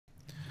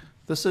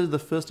This is the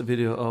first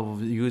video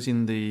of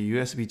using the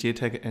USB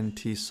JTAG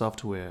NT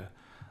software.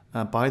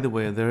 By the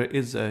way, there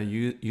is a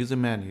user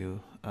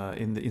manual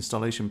in the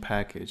installation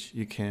package.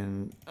 You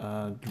can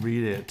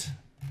read it,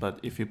 but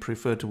if you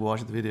prefer to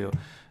watch the video,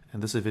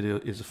 and this video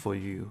is for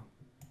you.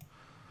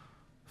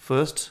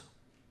 First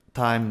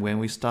time when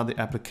we start the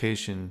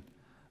application,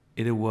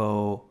 it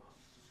will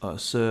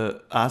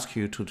ask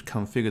you to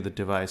configure the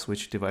device,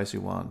 which device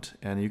you want.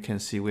 And you can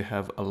see we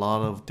have a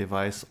lot of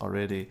device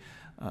already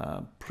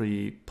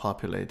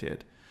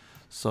pre-populated.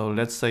 So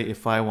let's say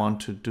if I want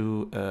to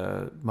do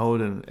a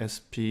modem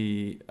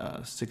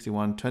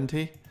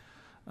SP6120,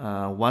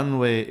 one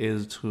way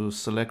is to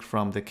select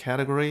from the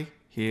category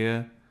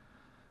here,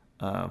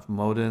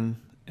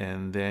 modem,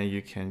 and then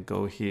you can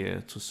go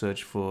here to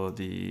search for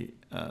the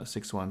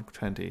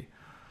 6120.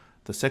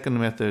 The second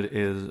method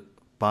is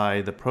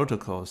by the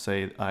protocol.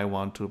 Say I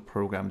want to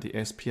program the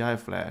SPI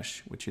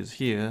flash, which is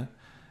here,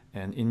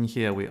 and in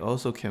here we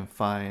also can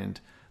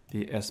find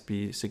the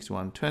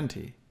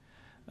SP6120.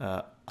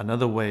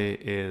 Another way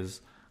is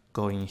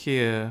going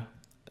here,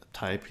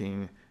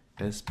 typing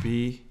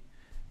SB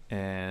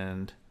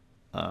and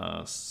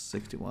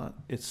 61.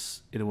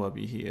 It will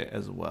be here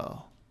as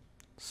well.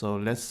 So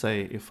let's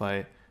say if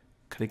I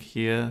click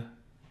here,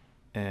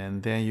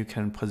 and then you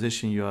can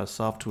position your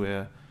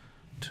software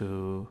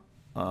to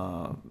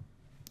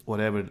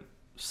whatever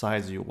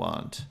size you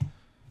want.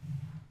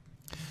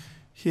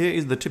 Here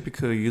is the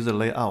typical user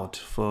layout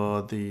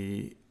for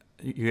the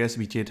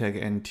USB JTAG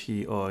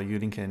NT or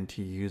Ulink NT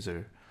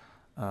user.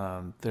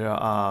 There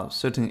are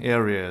certain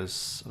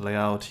areas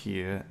layout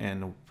here,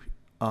 and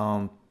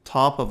on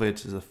top of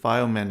it is the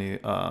file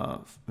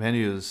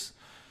menus,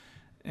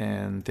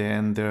 and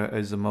then there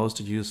is the most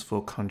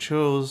useful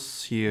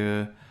controls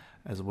here,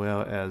 as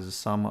well as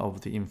some of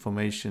the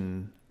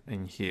information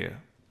in here.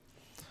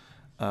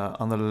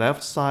 On the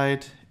left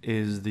side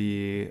is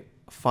the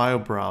file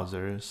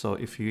browser. So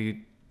if your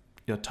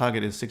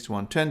target is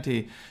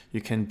 6120,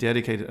 you can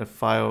dedicate a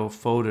file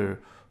folder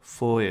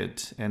for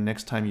it, and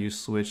next time you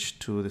switch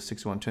to the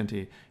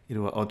 6120, it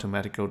will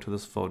automatically go to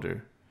this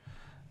folder.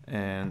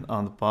 And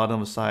on the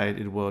bottom side,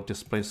 it will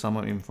display some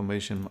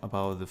information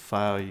about the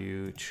file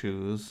you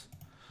choose.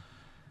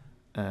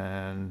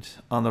 And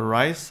on the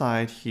right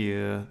side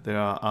here, there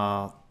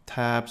are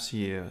tabs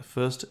here.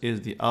 First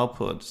is the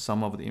output.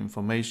 Some of the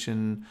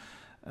information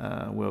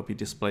will be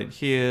displayed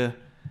here,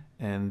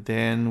 and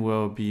then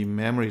will be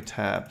memory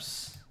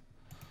tabs.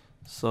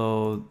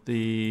 So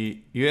the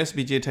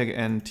USB JTAG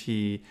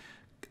NT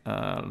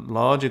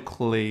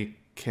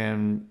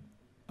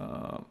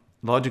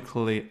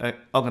logically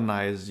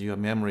organize your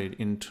memory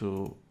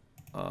into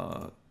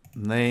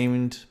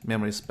named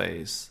memory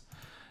space.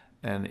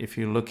 And if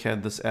you look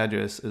at this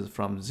address is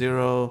from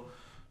 0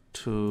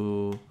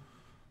 to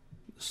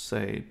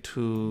say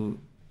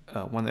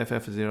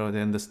 1FF0,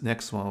 then this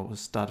next one will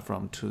start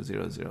from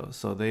 200.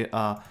 So they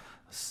are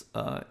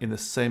in the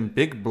same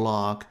big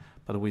block,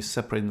 but we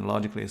separate them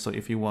logically. So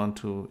if you want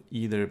to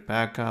either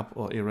backup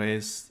or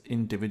erase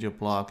individual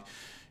block,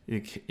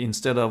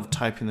 instead of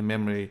typing the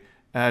memory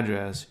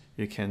address,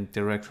 you can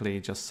directly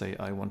just say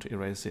I want to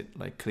erase it,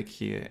 like click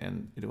here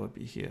and it will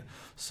be here.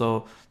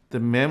 So the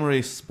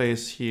memory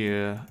space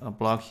here, a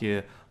block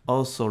here,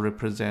 also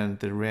represent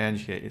the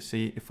range here. You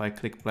see, if I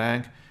click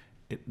blank,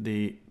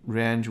 the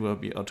range will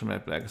be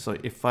automatically blank. So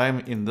if I'm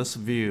in this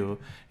view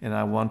and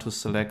I want to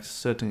select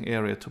certain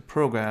area to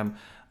program,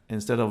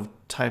 instead of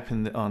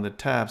typing on the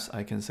tabs,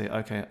 I can say,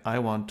 okay, I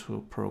want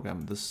to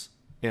program this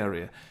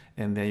area,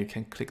 and then you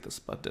can click this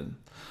button.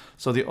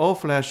 So the all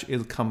flash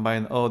is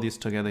combine all these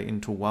together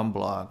into one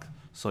block.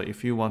 So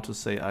if you want to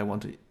say I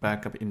want to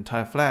backup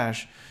entire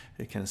flash,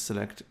 you can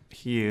select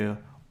here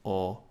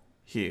or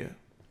here.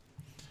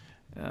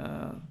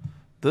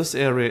 This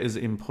area is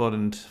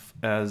important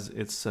as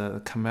it's a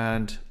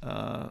command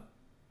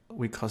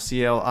we call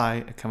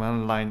CLI, a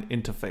command line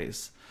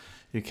interface.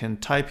 You can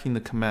type in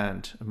the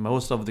command.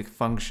 Most of the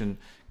function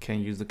can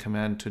use the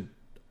command to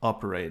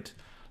operate.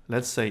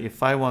 Let's say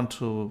if I want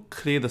to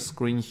clear the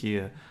screen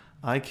here,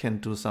 I can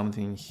do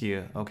something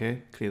here,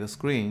 okay? Clear the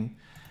screen.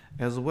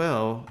 As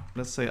well,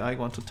 let's say I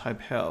want to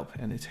type help,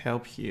 and it's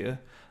help here.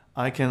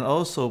 I can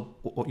also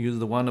use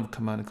the one of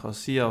command called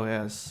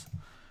CLS,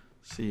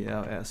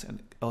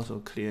 and also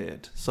clear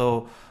it.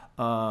 So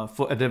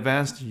for an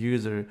advanced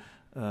user,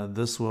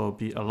 this will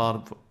be a lot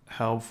of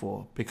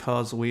helpful,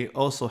 because we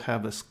also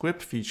have a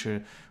script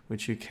feature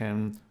which you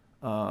can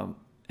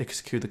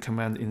execute the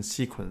command in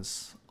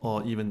sequence,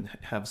 or even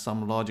have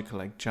some logic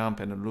like jump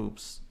and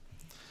loops.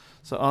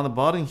 So on the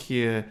bottom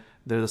here,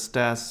 there's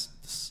a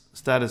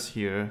status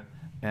here,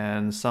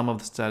 and some of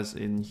the status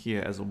in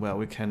here as well.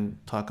 We can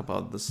talk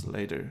about this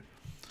later.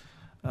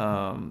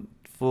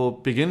 For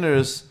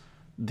beginners,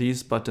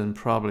 these buttons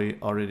probably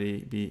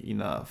already be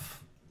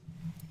enough.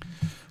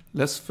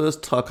 Let's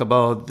first talk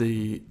about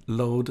the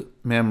load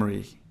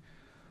memory.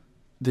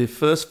 The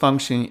first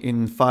function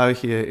in file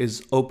here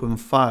is open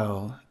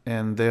file,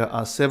 and there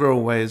are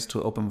several ways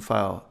to open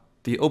file.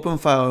 The open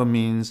file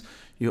means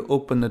you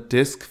open a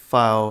disk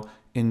file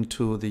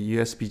into the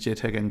USB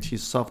JTAG NT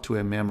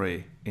software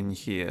memory in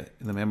here,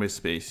 in the memory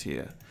space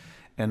here.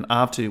 And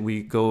after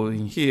we go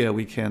in here,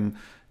 we can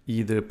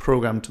either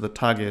program to the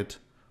target,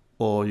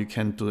 or you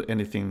can do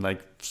anything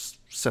like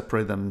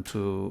separate them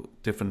to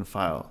different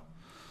file.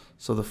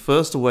 So the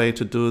first way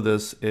to do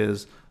this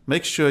is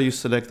make sure you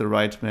select the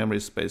right memory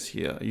space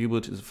here.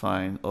 U-boot is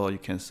fine, or you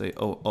can say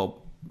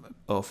O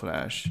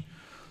flash.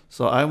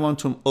 So I want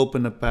to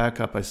open a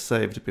backup I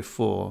saved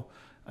before.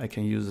 I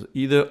can use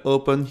either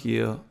open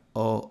here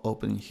or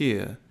open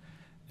here.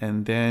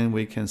 And then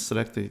we can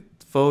select the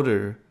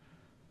folder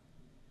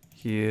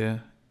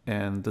here.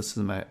 And this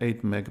is my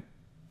 8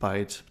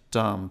 megabyte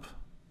dump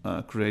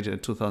created in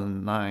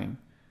 2009,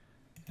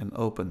 and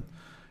open.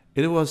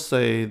 It will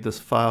say this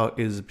file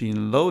is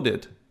being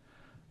loaded.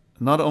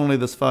 Not only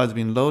this file is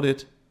being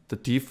loaded, the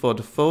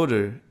default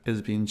folder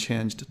is being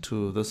changed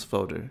to this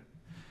folder.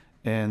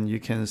 And you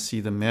can see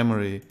the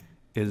memory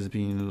is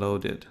being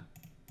loaded.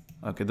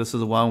 Okay, this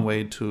is one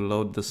way to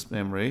load this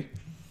memory.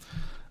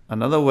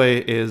 Another way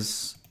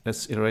is,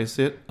 let's erase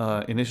it,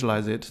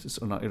 initialize it,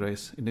 so not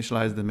erase,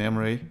 initialize the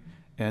memory.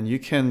 And you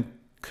can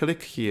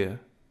click here.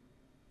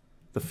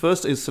 The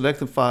first is select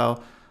the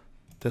file.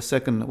 The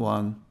second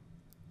one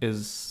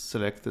is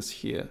select this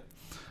here.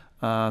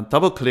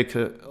 Double click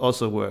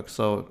also works.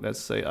 So let's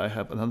say I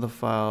have another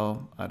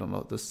file. I don't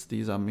know,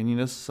 these are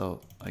meaningless,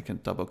 so I can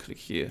double click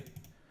here.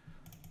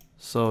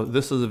 So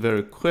this is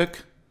very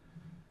quick.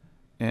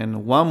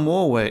 And one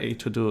more way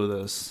to do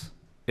this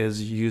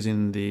is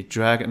using the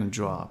drag and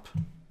drop.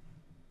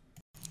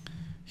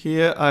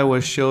 Here I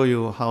will show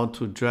you how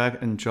to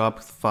drag and drop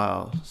the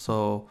file.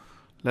 So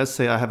let's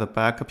say I have a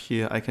backup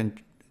here. I can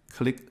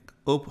click,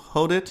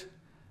 hold it,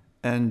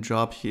 and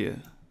drop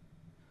here.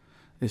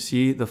 You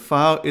see the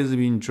file is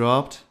being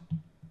dropped.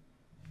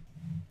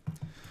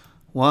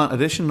 One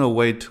additional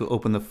way to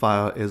open the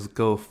file is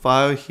go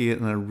File here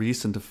in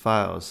Recent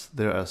Files.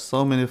 There are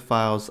so many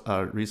files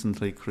are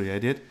recently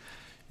created.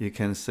 You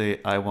can say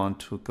I want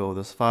to go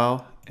this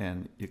file,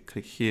 and you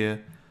click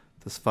here.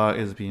 This file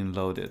is being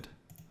loaded.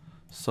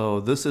 So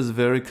this is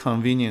very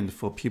convenient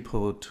for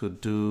people to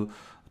do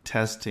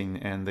testing,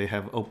 and they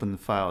have open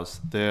files.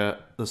 The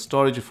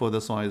storage for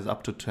this one is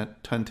up to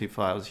 20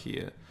 files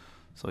here.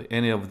 So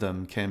any of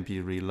them can be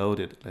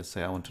reloaded. Let's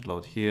say I want to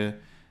load here,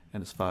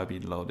 and this file be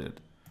loaded.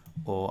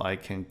 Or I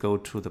can go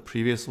to the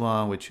previous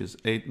one, which is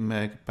 8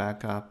 meg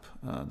backup.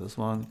 This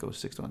one goes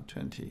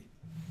 6120.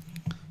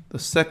 The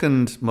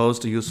second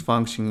most used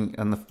function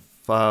in the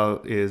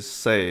file is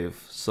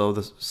save. So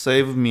the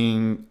save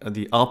means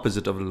the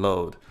opposite of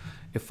load.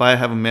 If I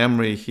have a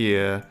memory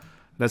here,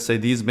 let's say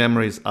these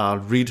memories are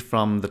read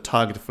from the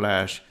target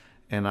flash,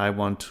 and I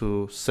want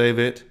to save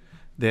it,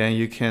 then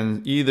you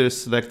can either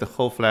select the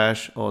whole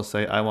flash or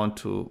say I want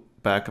to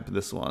back up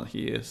this one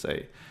here,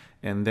 say.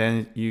 And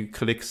then you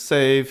click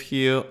save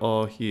here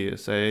or here,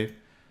 save.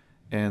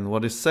 And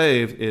what is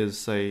saved is,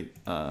 say,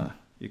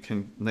 you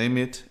can name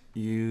it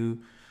UBF1,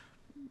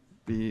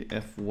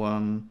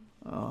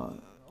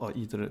 or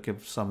either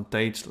give some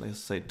date, let's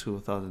say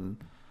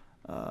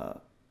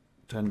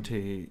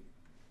 2020,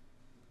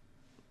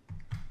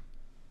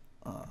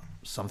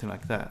 something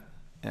like that,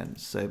 and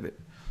save it.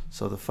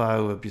 So the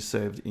file will be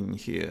saved in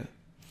here.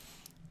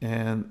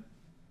 And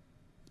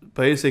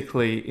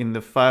basically in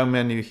the file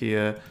menu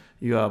here,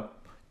 you are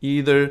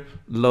either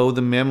load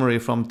the memory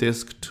from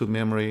disk to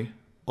memory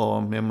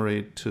or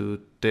memory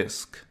to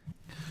disk.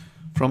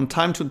 From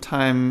time to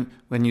time,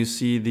 when you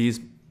see these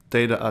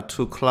data are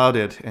too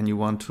clouded and you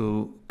want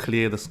to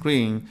clear the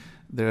screen,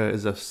 there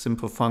is a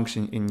simple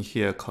function in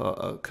here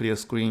called clear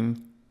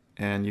screen,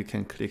 and you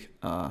can click.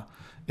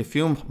 If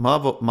you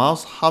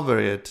mouse hover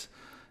it,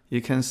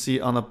 you can see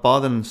on the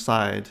bottom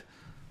side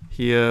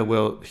here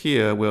will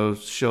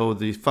show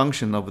the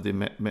function of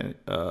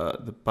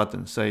the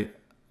button. Say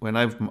when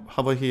I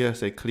hover here,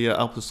 say clear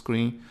output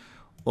screen,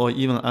 or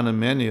even on the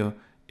menu,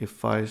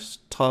 if I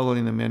toggle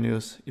in the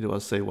menus, it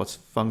will say what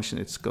function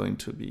it's going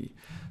to be.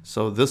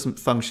 So this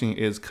function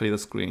is clear the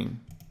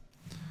screen.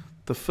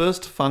 The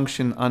first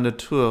function under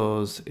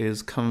tools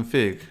is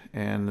config,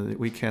 and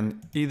we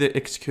can either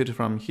execute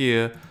from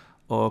here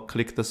or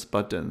click this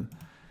button.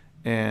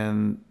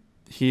 And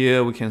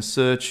here we can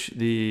search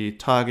the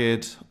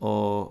target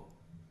or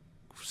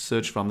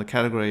search from the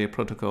category,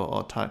 protocol,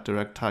 or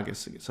direct target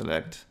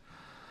select.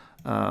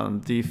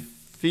 The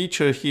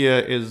feature here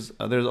is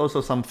there's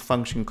also some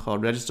function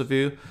called register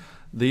view.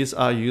 These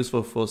are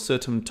useful for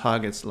certain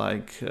targets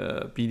like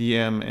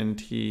BDM,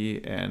 NT,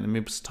 and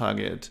MIPS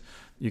target.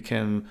 You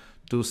can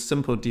do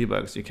simple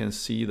debugs. You can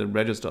see the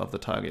register of the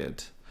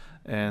target.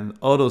 And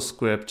auto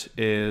script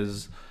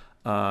is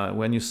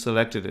when you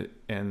selected it,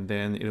 and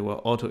then it will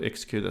auto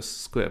execute a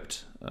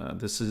script.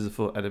 This is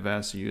for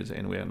advanced user,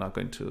 and we are not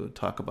going to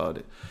talk about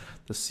it.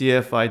 The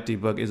CFI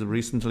debug is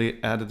recently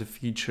added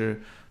feature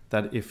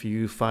that if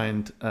you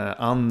find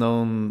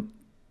unknown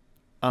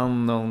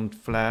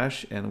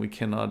flash and we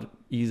cannot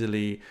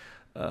easily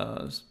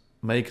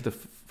make the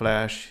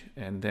flash,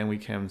 and then we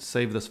can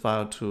save this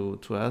file to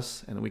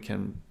us, and we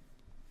can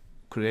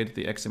create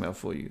the XML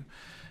for you.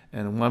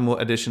 And one more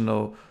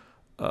additional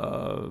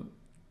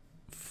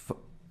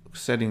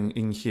setting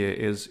in here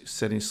is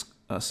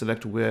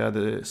select where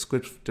the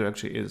script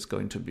directory is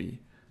going to be.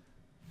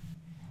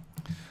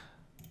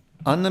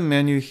 On the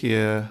menu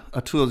here,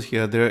 tools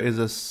here, there is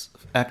a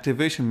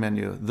activation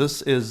menu.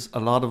 This is a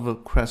lot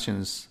of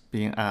questions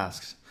being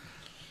asked.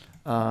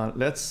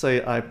 Let's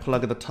say I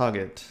plug the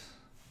target,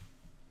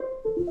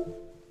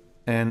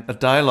 and a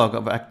dialog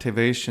of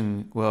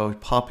activation will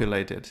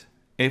populate it.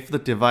 If the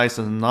device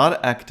is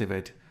not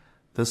activated,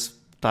 this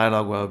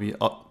dialog will be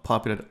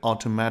populated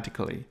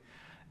automatically.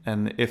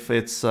 And if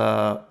it's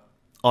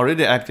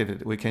already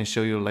activated, we can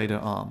show you later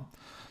on.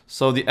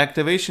 So the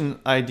activation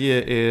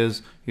idea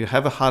is you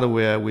have a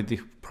hardware with the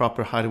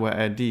proper hardware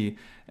ID,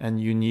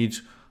 and you need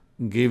to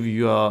give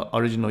your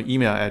original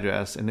email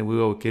address, and we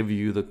will give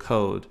you the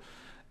code.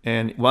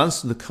 And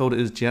once the code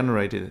is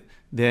generated,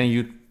 then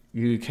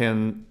you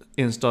can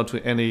install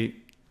to any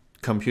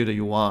computer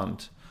you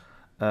want.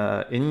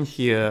 In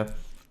here,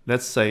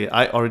 let's say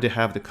I already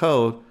have the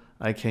code,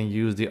 I can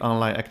use the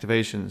online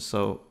activation.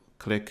 So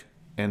click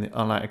and the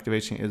online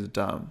activation is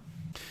done.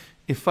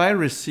 If I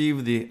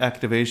receive the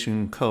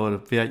activation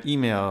code via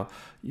email,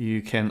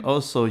 you can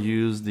also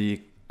use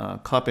the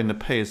copy and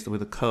paste with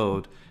the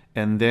code,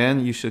 and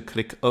then you should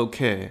click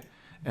OK.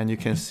 And you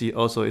can see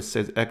also it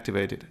says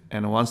activated.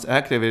 And once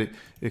activated,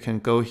 you can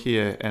go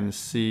here and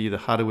see the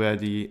hardware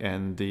ID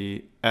and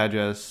the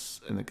address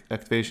and the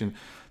activation.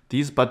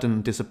 This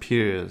button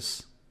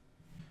disappears.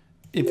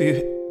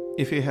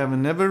 If you have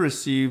never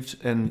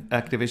received an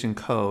activation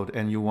code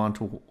and you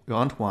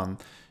want one,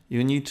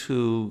 you need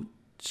to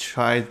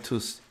try to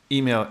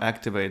email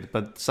activate.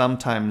 But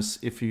sometimes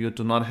if you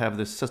do not have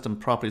the system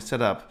properly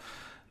set up,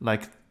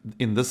 like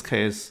in this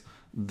case,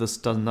 this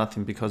does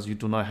nothing because you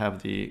do not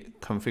have the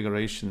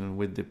configuration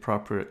with the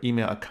proper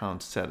email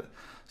account set.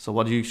 So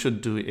what you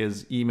should do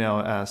is email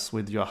us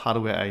with your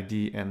hardware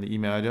ID and the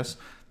email address.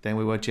 Then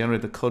we will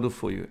generate the code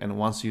for you. And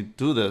once you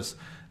do this,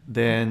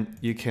 then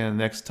you can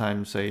next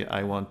time say,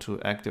 I want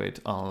to activate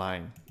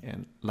online,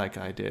 and like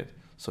I did.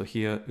 So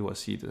here you will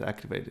see it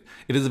activated.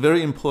 It is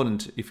very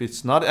important. If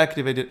it's not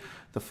activated,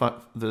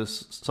 the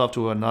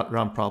software will not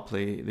run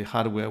properly. The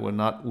hardware will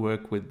not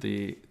work with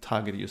the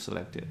target you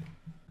selected.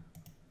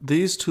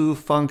 These two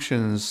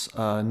functions,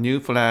 new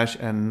flash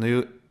and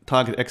new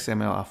target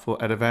XML, are for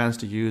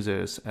advanced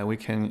users, and we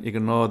can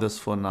ignore this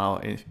for now.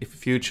 If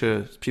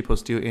future people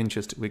still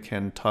interested, we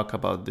can talk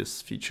about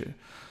this feature.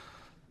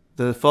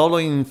 The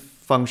following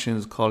function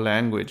is called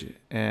language,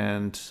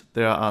 and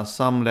there are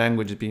some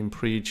languages being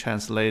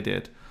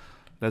pre-translated.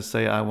 Let's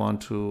say I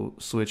want to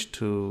switch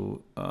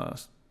to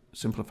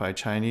simplified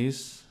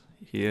Chinese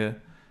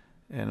here,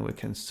 and we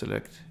can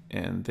select,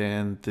 and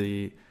then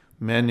the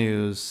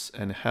menus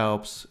and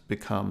helps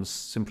becomes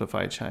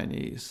simplified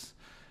Chinese,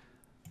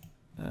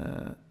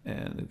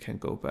 and we can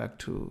go back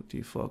to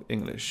default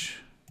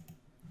English.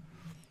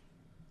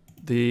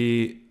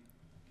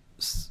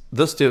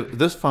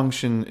 This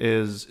function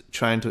is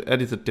trying to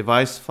edit the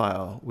device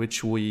file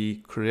which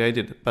we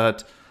created,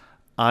 but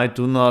I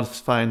do not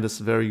find this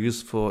very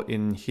useful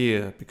in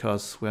here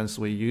because once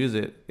we use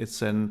it,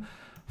 it's a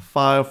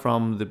file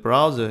from the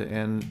browser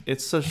and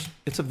it's a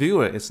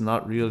viewer. It's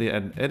not really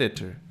an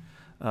editor.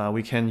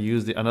 We can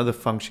use another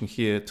function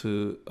here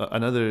to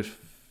another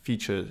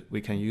feature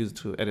we can use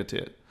to edit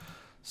it.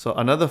 So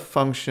another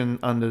function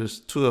under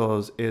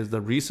tools is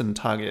the recent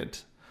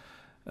target.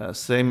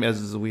 Same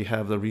as we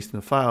have the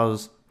recent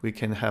files, we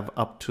can have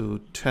up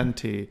to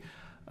 20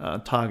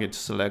 targets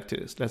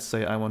selected. Let's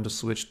say I want to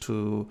switch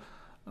to,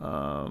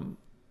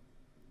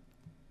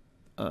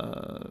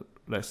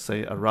 let's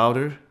say a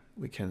router.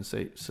 We can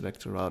say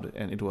select a router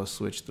and it will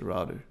switch the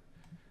router.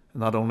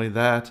 Not only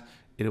that,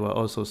 it will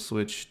also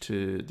switch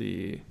to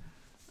the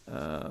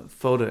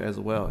folder as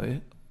well.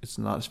 It's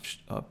not,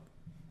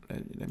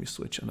 let me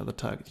switch another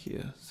target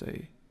here.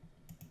 Say,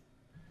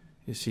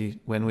 you see,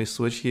 when we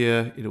switch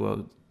here,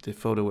 the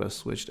folder will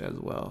switch as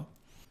well.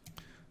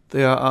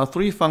 There are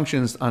three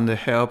functions under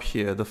help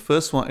here. The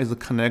first one is the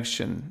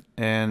connection,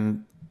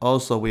 and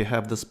also we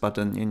have this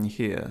button in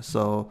here.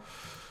 So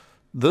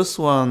this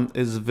one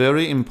is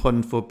very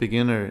important for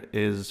beginner,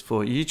 is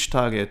for each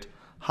target,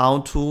 how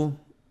do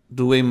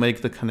we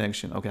make the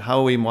connection? Okay,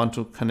 how we want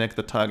to connect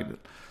the target.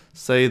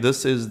 Say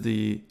this is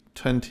the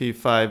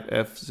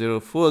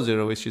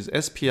 25F040, which is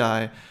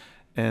SPI,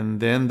 and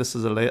then this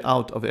is a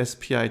layout of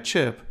SPI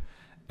chip,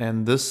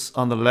 and this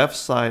on the left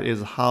side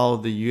is how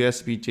the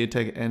USB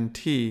JTAG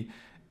NT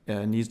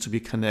needs to be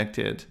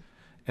connected,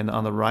 and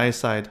on the right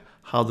side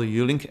how the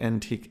Ulink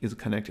NT is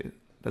connected.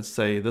 Let's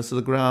say this is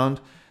the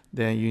ground,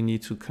 then you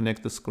need to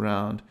connect this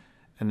ground,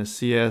 and the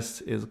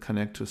CS is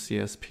connect to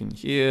CS pin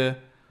here,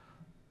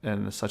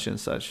 and such and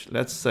such.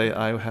 Let's say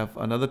I have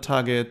another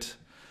target,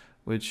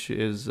 which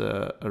is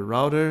a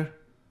router.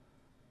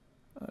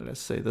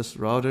 Let's say this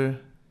router,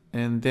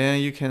 and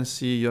then you can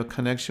see your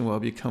connection will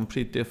be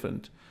completely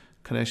different.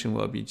 Connection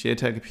will be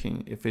JTAG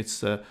pin if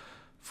it's a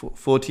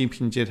 14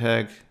 pin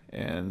JTAG,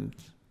 and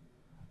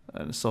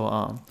and so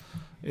on.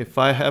 If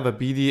I have a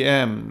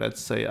BDM,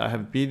 let's say I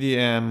have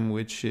BDM,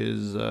 which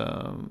is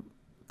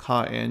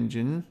car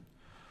engine,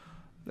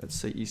 let's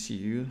say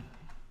ECU,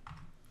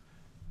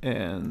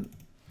 and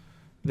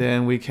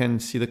then we can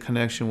see the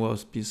connection will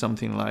be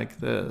something like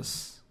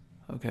this.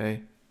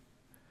 Okay.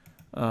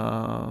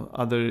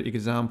 Other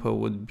example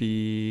would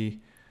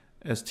be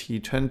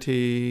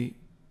ST20.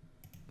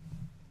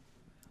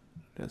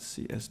 Let's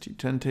see,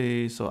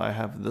 ST20. So I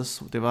have this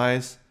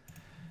device,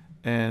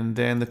 and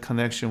then the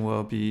connection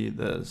will be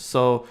this.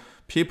 So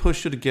people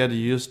should get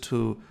used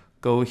to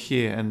go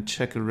here and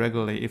check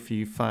regularly if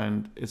you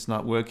find it's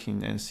not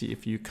working and see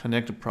if you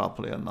connect it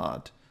properly or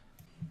not.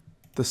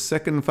 The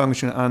second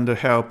function under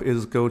help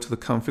is go to the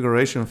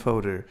configuration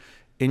folder.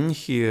 In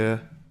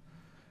here,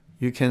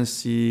 you can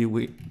see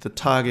the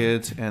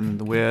target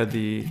and where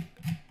the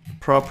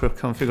proper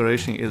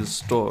configuration is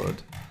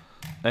stored.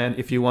 And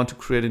if you want to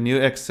create a new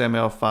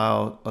XML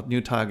file, a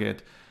new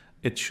target,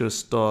 it should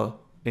store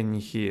in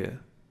here.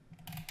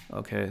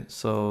 Okay,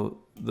 so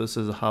this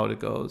is how it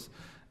goes.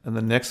 And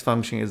the next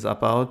function is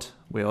about.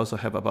 We also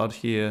have about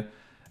here.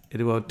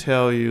 It will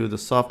tell you the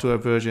software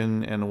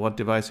version and what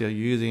device you're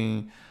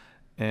using,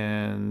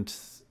 and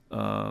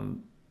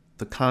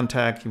the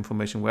contact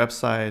information,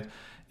 website.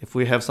 If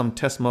we have some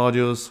test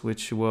modules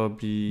which will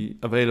be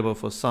available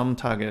for some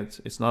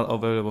targets, it's not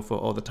available for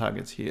all the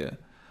targets here.